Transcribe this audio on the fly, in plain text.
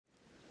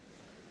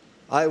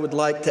I would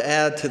like to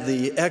add to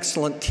the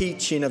excellent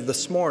teaching of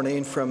this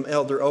morning from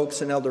Elder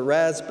Oaks and Elder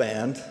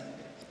Rasband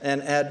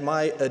and add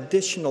my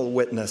additional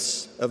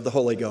witness of the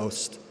Holy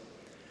Ghost,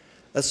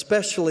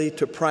 especially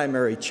to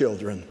primary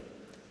children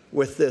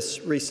with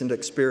this recent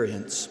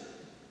experience.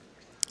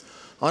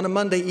 On a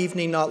Monday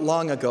evening not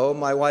long ago,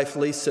 my wife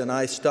Lisa and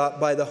I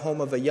stopped by the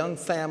home of a young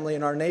family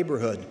in our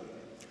neighborhood.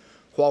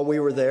 While we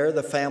were there,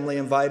 the family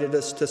invited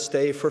us to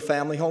stay for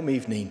family home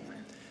evening,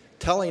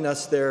 telling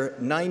us their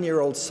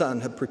 9-year-old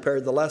son had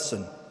prepared the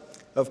lesson.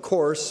 Of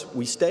course,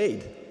 we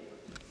stayed.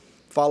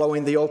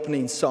 Following the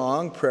opening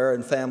song, Prayer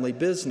and Family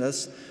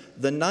Business,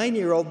 the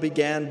 9-year-old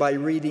began by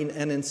reading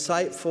an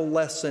insightful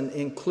lesson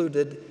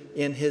included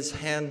in his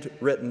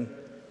handwritten,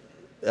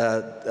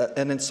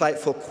 an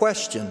insightful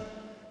question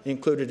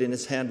included in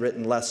his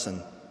handwritten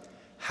lesson.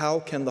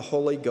 How can the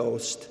Holy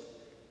Ghost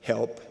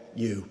help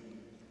you?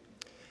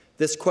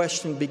 This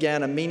question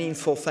began a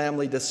meaningful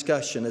family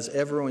discussion as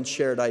everyone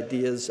shared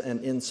ideas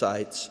and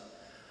insights.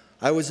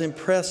 I was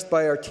impressed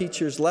by our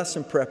teacher's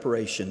lesson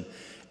preparation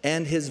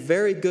and his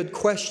very good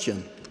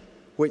question,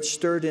 which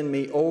stirred in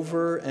me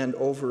over and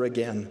over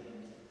again.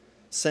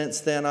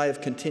 Since then, I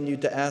have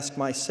continued to ask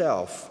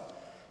myself,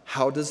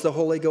 how does the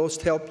Holy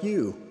Ghost help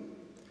you?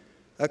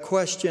 A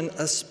question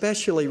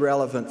especially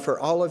relevant for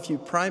all of you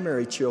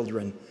primary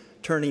children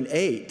turning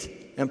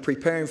 8 and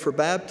preparing for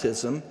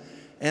baptism,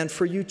 and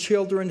for you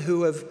children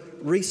who have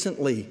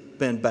recently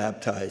been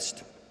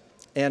baptized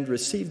and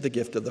received the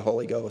gift of the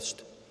Holy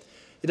Ghost.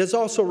 It is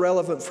also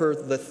relevant for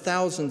the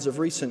thousands of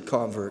recent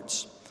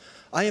converts.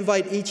 I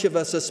invite each of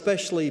us,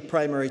 especially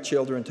primary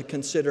children, to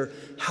consider,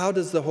 how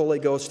does the Holy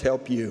Ghost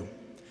help you?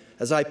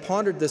 As I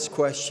pondered this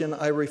question,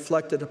 I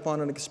reflected upon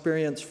an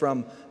experience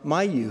from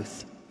my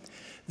youth.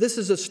 This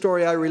is a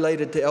story I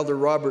related to Elder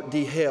Robert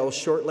D. Hale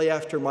shortly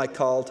after my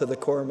call to the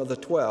Quorum of the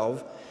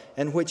 12,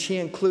 and which he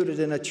included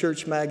in a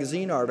church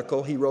magazine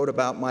article he wrote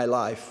about my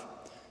life.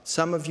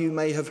 Some of you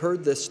may have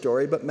heard this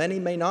story, but many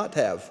may not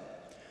have.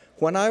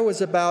 When I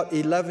was about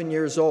 11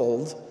 years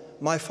old,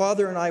 my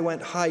father and I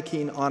went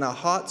hiking on a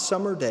hot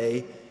summer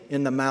day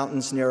in the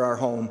mountains near our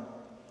home.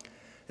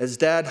 As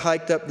Dad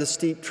hiked up the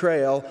steep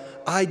trail,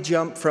 I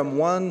jumped from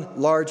one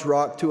large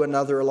rock to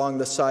another along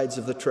the sides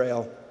of the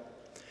trail.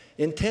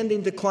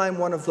 Intending to climb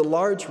one of the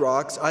large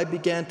rocks, I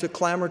began to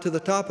clamber to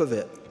the top of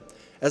it.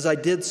 As I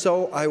did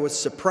so, I was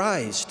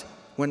surprised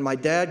when my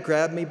dad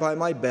grabbed me by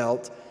my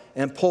belt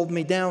and pulled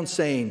me down,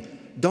 saying,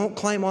 "Don't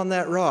climb on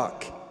that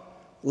rock.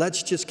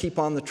 Let's just keep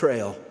on the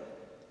trail."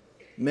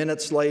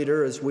 Minutes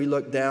later, as we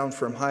looked down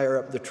from higher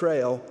up the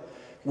trail,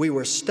 we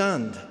were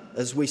stunned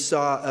as we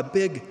saw a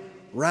big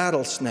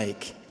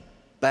rattlesnake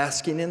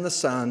basking in the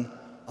sun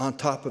on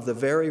top of the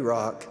very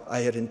rock I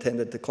had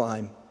intended to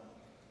climb.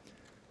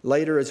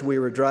 Later, as we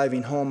were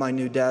driving home, I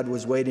knew Dad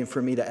was waiting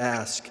for me to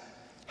ask,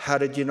 "How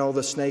did you know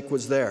the snake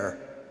was there?"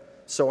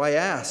 So I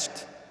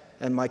asked,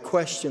 and my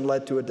question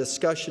led to a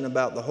discussion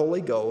about the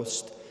Holy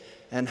Ghost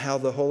and how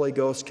the Holy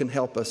Ghost can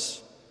help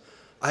us.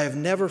 I have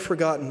never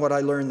forgotten what I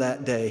learned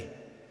that day.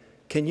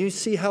 Can you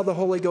see how the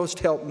Holy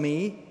Ghost helped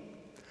me?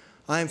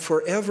 I am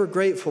forever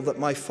grateful that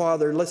my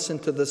father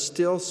listened to the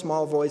still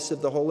small voice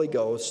of the Holy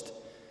Ghost,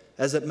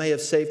 as it may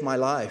have saved my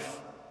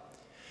life.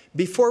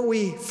 Before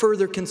we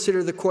further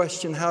consider the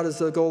question, how does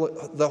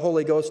the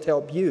Holy Ghost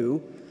help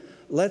you,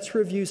 let's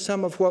review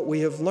some of what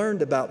we have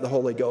learned about the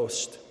Holy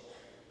Ghost.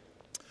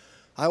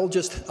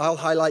 I'll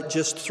highlight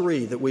just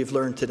 3 that we've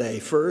learned today.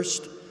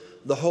 First,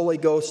 the Holy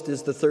Ghost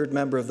is the third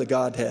member of the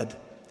Godhead.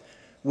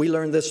 We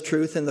learned this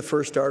truth in the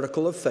first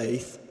article of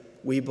faith.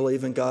 We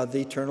believe in God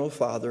the Eternal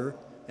Father,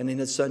 and in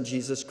His Son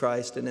Jesus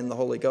Christ, and in the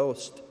Holy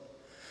Ghost.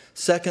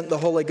 Second, the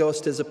Holy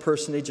Ghost is a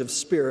personage of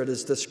spirit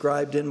as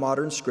described in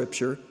modern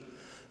Scripture.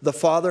 The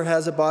Father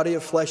has a body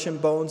of flesh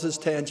and bones as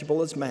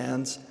tangible as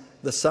man's,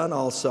 the Son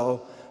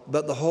also,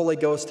 but the Holy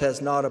Ghost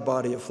has not a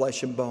body of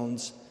flesh and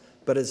bones,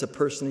 but is a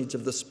personage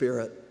of the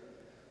Spirit.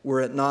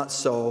 Were it not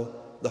so,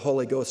 the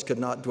Holy Ghost could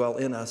not dwell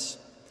in us.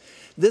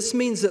 This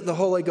means that the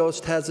Holy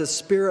Ghost has a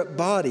spirit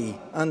body,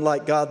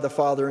 unlike God the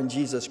Father and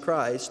Jesus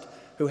Christ,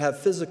 who have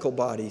physical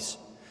bodies.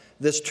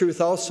 This truth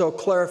also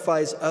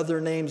clarifies other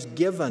names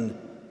given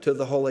to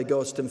the Holy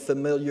Ghost and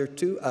familiar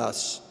to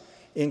us,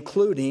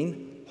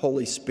 including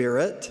Holy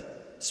Spirit,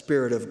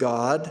 Spirit of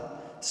God,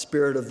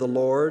 Spirit of the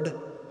Lord,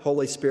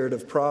 Holy Spirit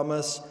of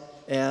promise,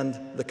 and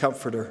the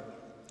Comforter.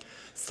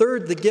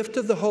 Third, the gift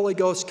of the Holy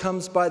Ghost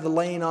comes by the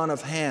laying on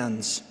of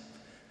hands.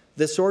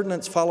 This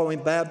ordinance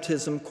following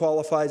baptism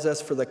qualifies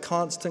us for the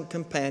constant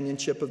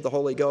companionship of the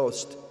Holy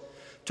Ghost.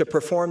 To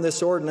perform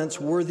this ordinance,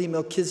 worthy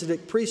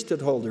Melchizedek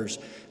priesthood holders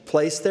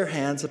place their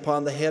hands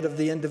upon the head of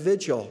the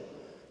individual,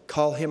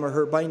 call him or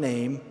her by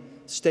name,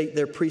 state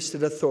their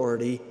priesthood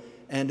authority,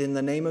 and in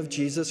the name of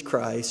Jesus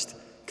Christ,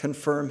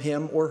 confirm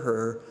him or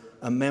her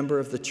a member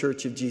of the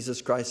Church of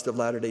Jesus Christ of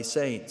Latter-day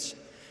Saints,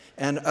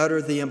 and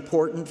utter the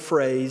important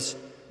phrase,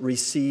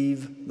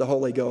 "Receive the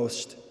Holy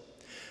Ghost."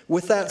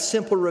 With that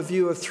simple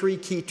review of 3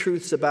 key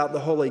truths about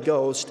the Holy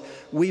Ghost,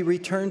 we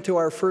return to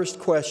our first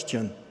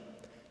question: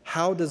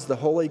 how does the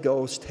Holy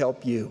Ghost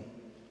help you?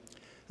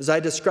 As I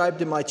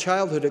described in my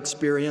childhood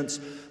experience,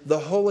 the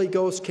Holy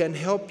Ghost can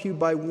help you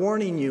by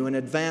warning you in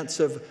advance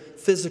of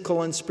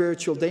physical and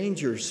spiritual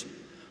dangers.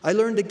 I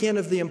learned again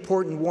of the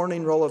important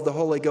warning role of the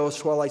Holy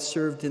Ghost while I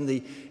served in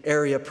the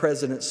area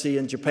presidency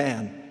in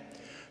Japan.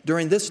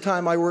 During this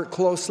time, I worked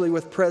closely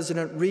with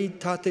President Reed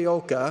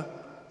Tateoka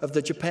of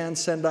the Japan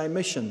Sendai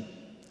Mission.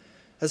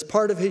 As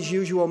part of his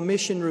usual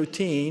mission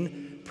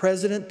routine,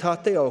 President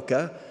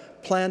Tateoka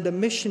planned a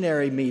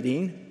missionary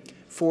meeting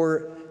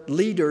for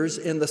leaders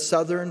in the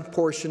southern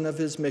portion of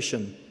his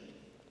mission.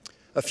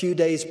 A few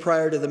days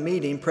prior to the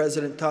meeting,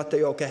 President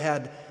Tateoka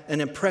had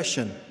an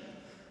impression,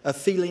 a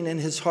feeling in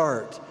his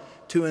heart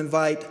to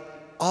invite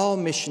all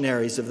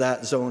missionaries of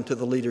that zone to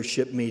the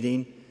leadership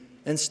meeting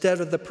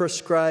instead of the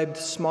prescribed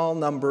small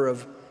number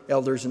of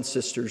elders and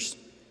sisters.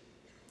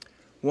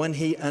 When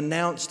he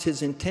announced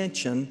his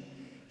intention,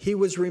 he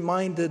was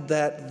reminded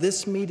that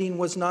this meeting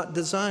was not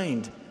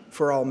designed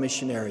for all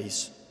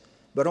missionaries,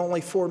 but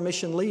only for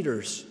mission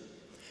leaders.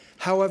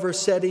 However,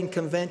 setting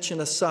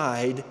convention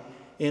aside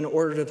in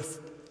order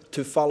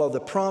to follow the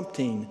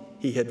prompting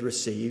he had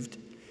received,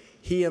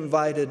 he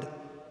invited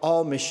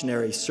all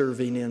missionaries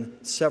serving in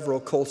several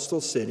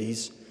coastal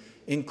cities,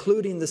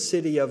 including the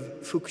city of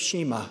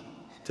Fukushima,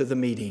 to the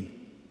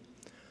meeting.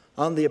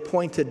 On the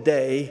appointed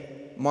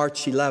day,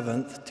 March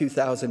 11th,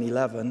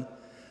 2011,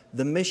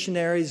 the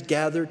missionaries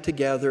gathered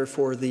together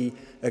for the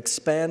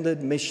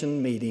expanded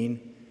mission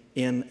meeting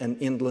in an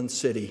inland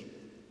city.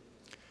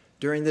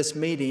 During this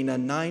meeting, a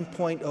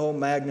 9.0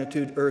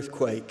 magnitude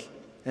earthquake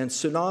and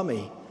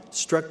tsunami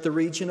struck the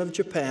region of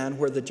Japan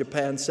where the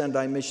Japan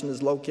Sendai Mission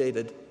is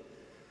located.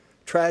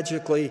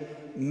 Tragically,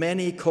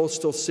 many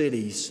coastal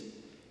cities,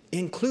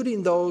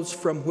 including those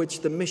from which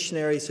the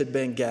missionaries had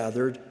been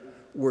gathered,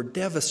 were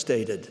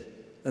devastated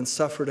and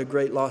suffered a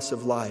great loss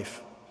of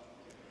life.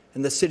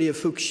 And the city of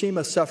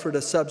Fukushima suffered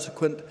a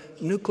subsequent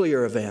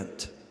nuclear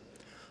event.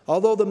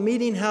 Although the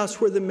meeting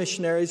house where the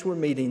missionaries were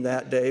meeting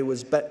that day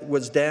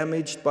was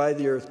damaged by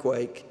the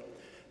earthquake,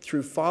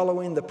 through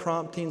following the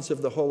promptings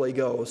of the Holy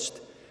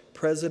Ghost,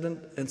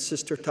 President and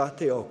Sister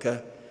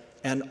Tateoka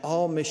and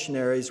all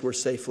missionaries were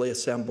safely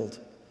assembled.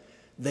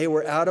 They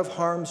were out of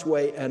harm's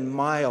way and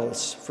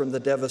miles from the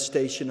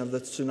devastation of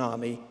the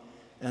tsunami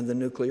and the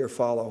nuclear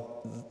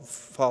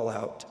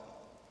fallout.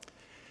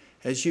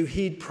 As you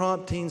heed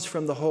promptings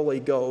from the Holy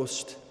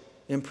Ghost,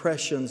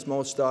 impressions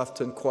most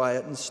often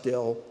quiet and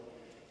still,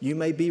 you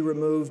may be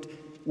removed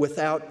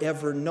without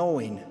ever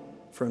knowing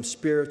from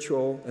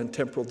spiritual and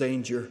temporal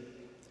danger.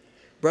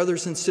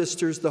 Brothers and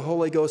sisters, the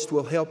Holy Ghost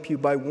will help you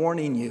by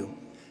warning you,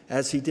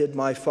 as he did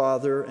my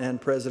father and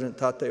President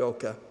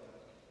Tateoka.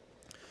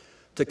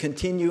 To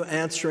continue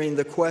answering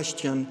the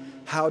question,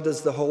 how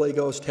does the Holy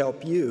Ghost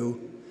help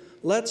you?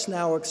 Let's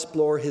now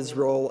explore his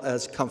role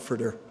as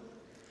comforter.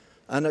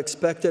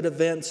 Unexpected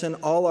events in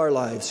all our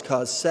lives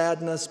cause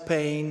sadness,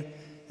 pain,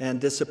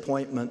 and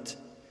disappointment.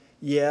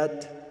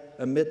 Yet,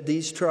 amid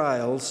these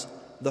trials,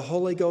 the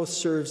Holy Ghost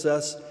serves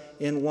us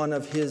in one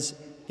of his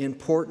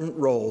important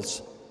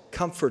roles,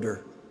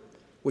 comforter,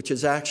 which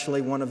is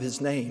actually one of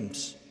his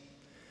names.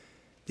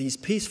 These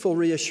peaceful,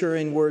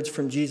 reassuring words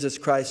from Jesus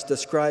Christ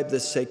describe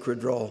this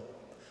sacred role.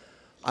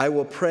 I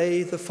will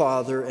pray the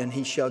Father, and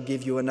he shall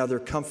give you another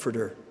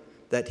comforter,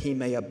 that he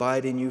may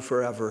abide in you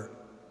forever.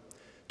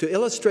 To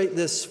illustrate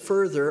this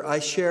further, I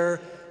share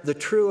the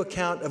true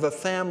account of a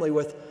family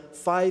with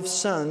 5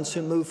 sons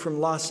who moved from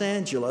Los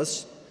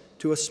Angeles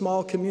to a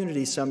small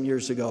community some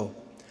years ago.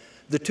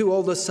 The 2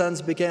 oldest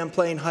sons began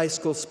playing high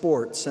school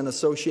sports and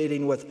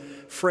associating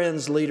with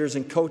friends, leaders,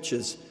 and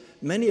coaches,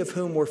 many of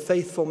whom were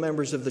faithful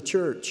members of the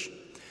church.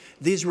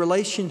 These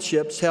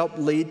relationships helped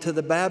lead to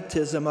the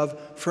baptism of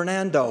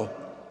Fernando,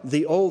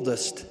 the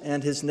oldest,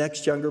 and his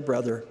next younger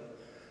brother.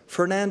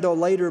 Fernando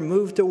later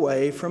moved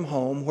away from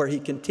home, where he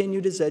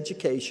continued his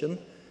education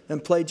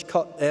and played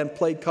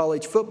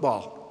college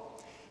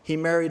football. He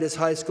married his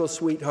high school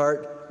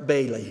sweetheart,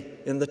 Bailey,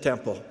 in the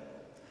temple.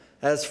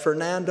 As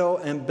Fernando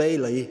and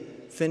Bailey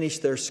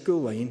finished their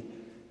schooling,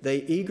 they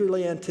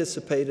eagerly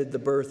anticipated the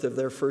birth of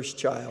their first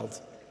child,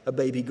 a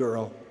baby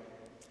girl.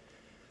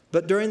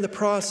 But during the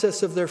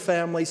process of their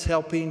families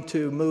helping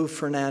to move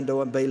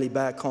Fernando and Bailey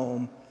back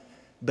home,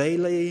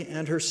 Bailey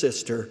and her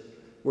sister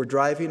were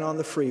driving on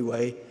the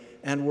freeway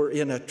and were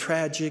in a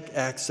tragic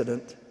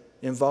accident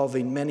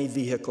involving many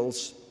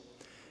vehicles.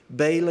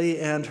 Bailey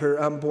and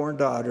her unborn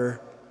daughter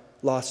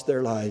lost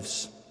their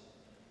lives.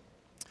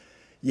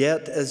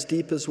 Yet, as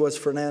deep as was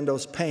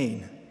Fernando's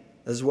pain,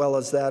 as well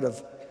as that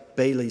of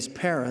Bailey's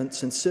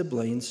parents and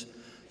siblings,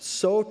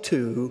 so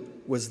too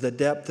was the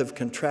depth of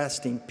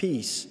contrasting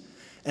peace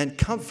and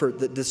comfort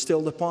that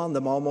distilled upon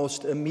them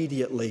almost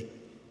immediately.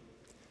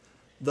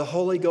 The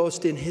Holy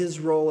Ghost, in his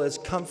role as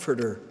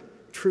comforter,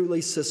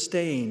 truly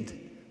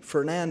sustained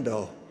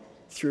Fernando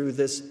through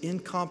this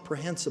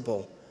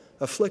incomprehensible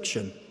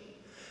affliction.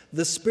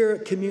 The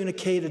Spirit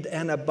communicated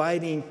an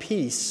abiding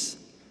peace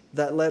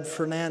that led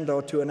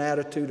Fernando to an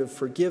attitude of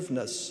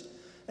forgiveness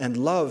and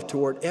love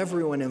toward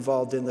everyone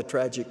involved in the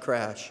tragic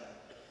crash.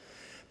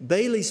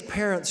 Bailey's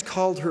parents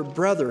called her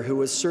brother, who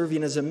was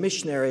serving as a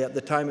missionary at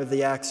the time of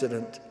the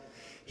accident.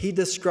 He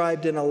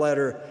described in a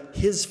letter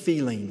his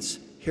feelings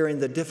hearing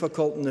the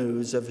difficult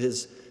news of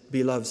his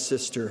beloved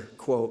sister.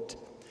 Quote,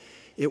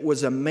 "It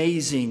was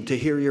amazing to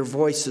hear your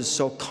voices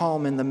so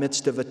calm in the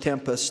midst of a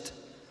tempest.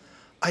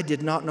 I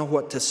did not know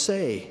what to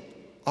say.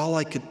 All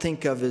I could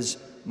think of is,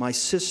 my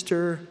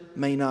sister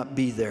may not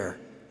be there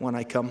when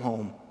I come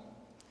home.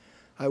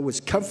 I was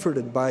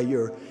comforted by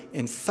your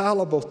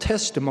infallible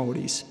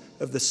testimonies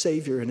of the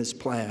Savior and his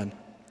plan.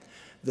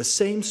 The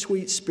same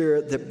sweet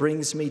spirit that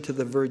brings me to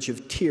the verge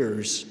of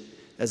tears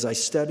as I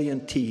study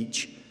and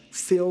teach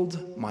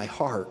filled my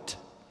heart.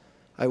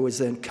 I was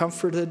then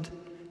comforted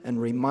and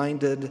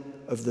reminded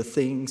of the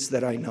things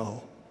that I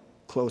know."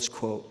 Close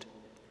quote.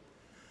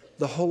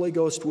 The Holy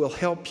Ghost will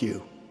help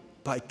you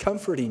by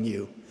comforting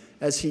you,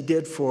 as he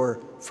did for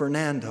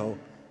Fernando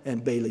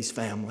and Bailey's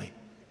family.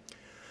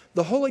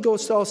 The Holy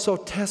Ghost also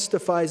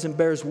testifies and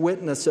bears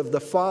witness of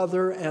the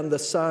Father and the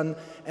Son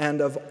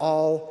and of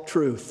all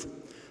truth.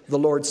 The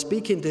Lord,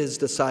 speaking to his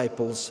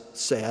disciples,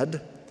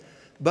 said,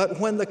 "But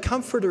when the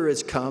Comforter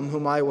is come,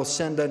 whom I will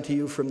send unto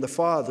you from the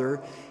Father,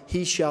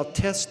 he shall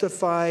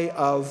testify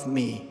of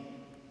me."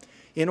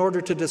 In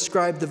order to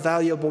describe the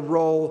valuable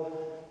role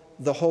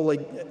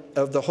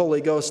of the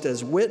Holy Ghost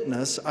as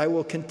witness, I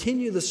will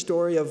continue the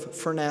story of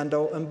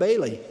Fernando and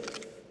Bailey.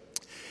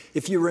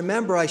 If you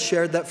remember, I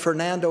shared that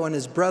Fernando and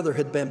his brother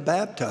had been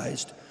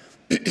baptized,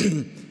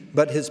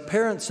 but his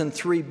parents and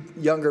 3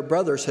 younger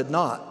brothers had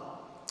not.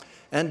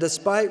 And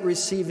despite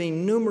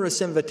receiving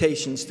numerous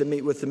invitations to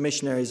meet with the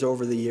missionaries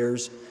over the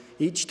years,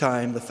 each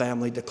time the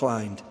family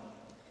declined.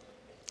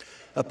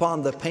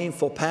 Upon the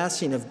painful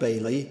passing of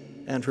Bailey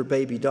and her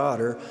baby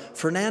daughter,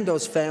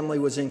 Fernando's family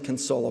was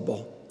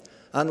inconsolable.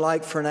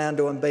 Unlike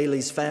Fernando and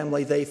Bailey's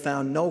family, they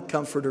found no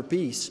comfort or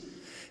peace.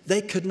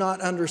 They could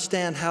not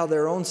understand how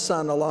their own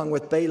son, along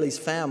with Bailey's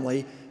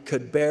family,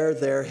 could bear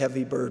their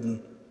heavy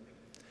burden.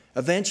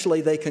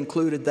 Eventually, they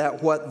concluded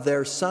that what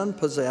their son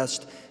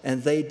possessed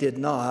and they did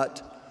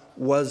not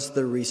was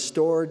the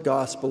restored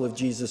gospel of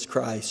Jesus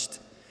Christ.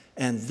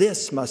 And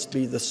this must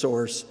be the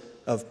source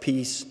of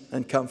peace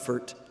and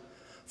comfort.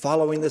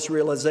 Following this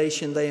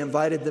realization, they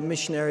invited the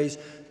missionaries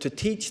to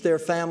teach their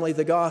family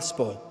the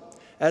gospel.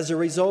 As a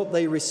result,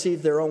 they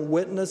received their own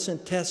witness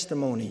and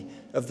testimony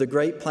of the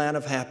great plan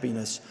of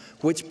happiness,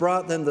 which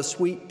brought them the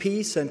sweet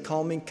peace and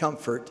calming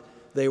comfort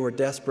they were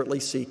desperately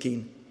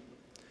seeking.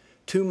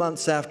 2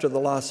 months after the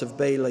loss of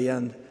Bailey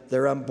and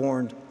their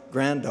unborn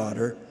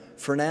granddaughter,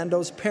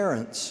 Fernando's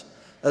parents,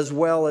 as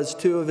well as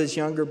 2 of his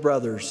younger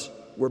brothers,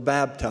 were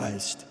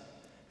baptized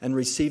and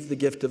received the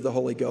gift of the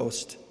Holy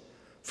Ghost.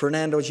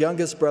 Fernando's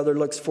youngest brother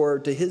looks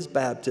forward to his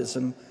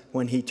baptism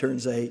when he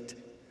turns 8.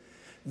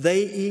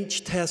 They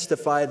each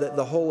testify that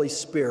the Holy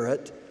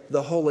Spirit,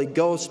 the Holy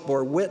Ghost,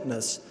 bore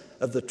witness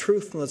of the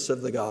truthfulness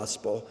of the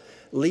gospel,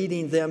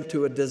 leading them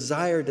to a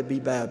desire to be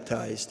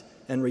baptized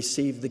and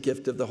receive the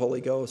gift of the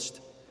Holy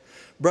Ghost.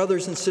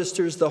 Brothers and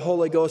sisters, the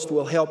Holy Ghost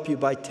will help you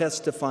by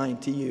testifying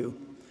to you,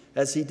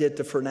 as he did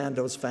to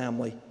Fernando's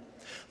family.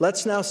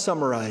 Let's now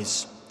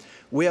summarize.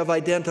 We have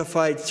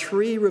identified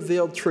 3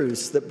 revealed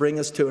truths that bring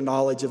us to a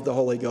knowledge of the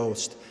Holy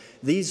Ghost.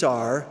 These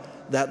are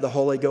that the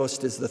Holy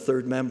Ghost is the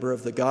 3rd member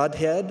of the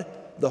Godhead,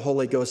 the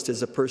Holy Ghost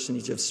is a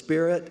personage of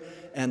spirit,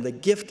 and the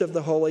gift of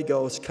the Holy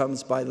Ghost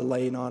comes by the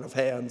laying on of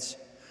hands.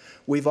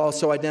 We've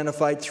also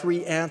identified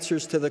 3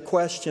 answers to the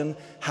question,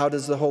 how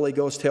does the Holy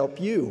Ghost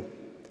help you?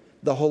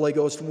 The Holy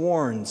Ghost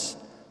warns,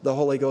 the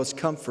Holy Ghost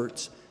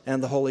comforts,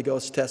 and the Holy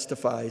Ghost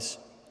testifies.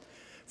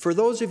 For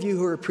those of you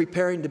who are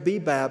preparing to be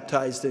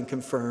baptized and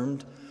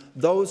confirmed,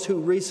 those who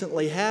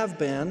recently have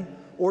been,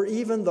 or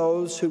even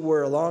those who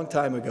were a long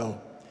time ago,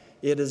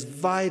 it is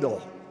vital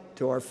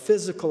to our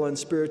physical and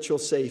spiritual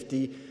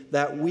safety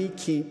that we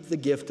keep the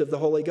gift of the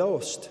Holy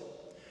Ghost.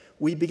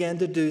 We began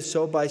to do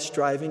so by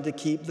striving to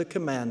keep the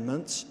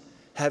commandments,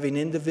 having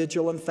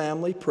individual and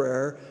family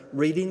prayer,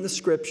 reading the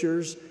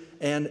scriptures,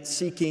 and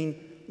seeking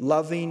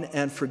loving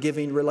and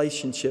forgiving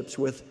relationships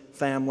with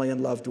family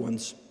and loved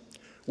ones.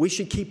 We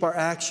should keep our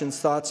actions,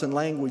 thoughts, and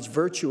language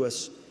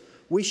virtuous.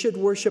 We should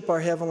worship our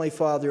Heavenly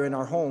Father in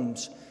our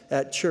homes,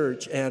 at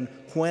church, and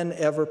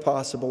whenever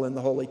possible in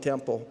the Holy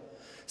Temple.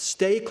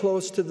 Stay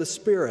close to the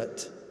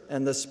Spirit,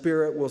 and the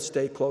Spirit will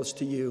stay close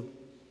to you.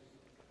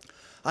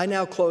 I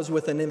now close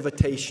with an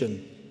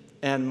invitation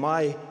and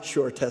my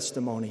sure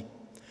testimony.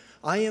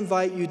 I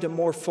invite you to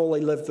more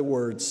fully live the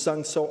words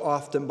sung so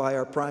often by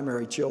our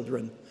primary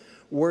children,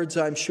 words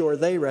I'm sure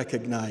they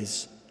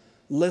recognize.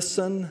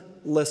 Listen,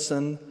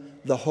 listen,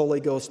 the Holy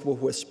Ghost will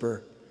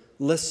whisper.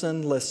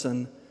 Listen,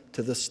 listen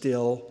to the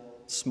still,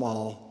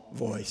 small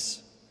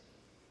voice.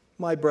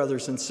 My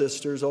brothers and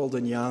sisters, old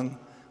and young,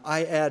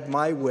 I add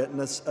my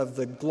witness of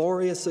the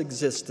glorious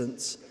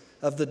existence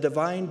of the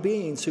divine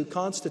beings who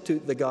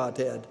constitute the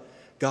Godhead,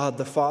 God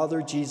the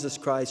Father, Jesus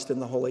Christ,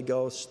 and the Holy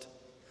Ghost.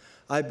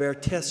 I bear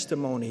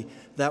testimony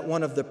that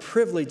one of the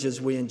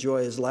privileges we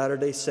enjoy as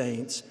Latter-day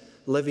Saints,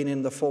 living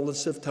in the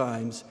fullness of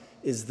times,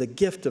 is the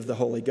gift of the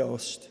Holy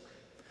Ghost.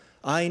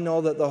 I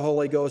know that the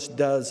Holy Ghost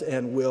does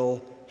and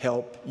will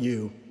help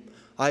you.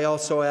 I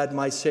also add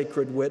my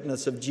sacred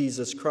witness of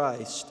Jesus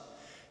Christ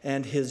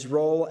and his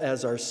role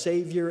as our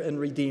Savior and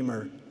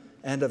Redeemer,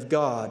 and of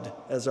God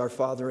as our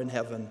Father in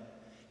heaven.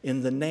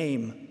 In the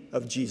name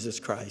of Jesus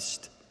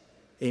Christ,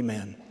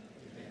 amen.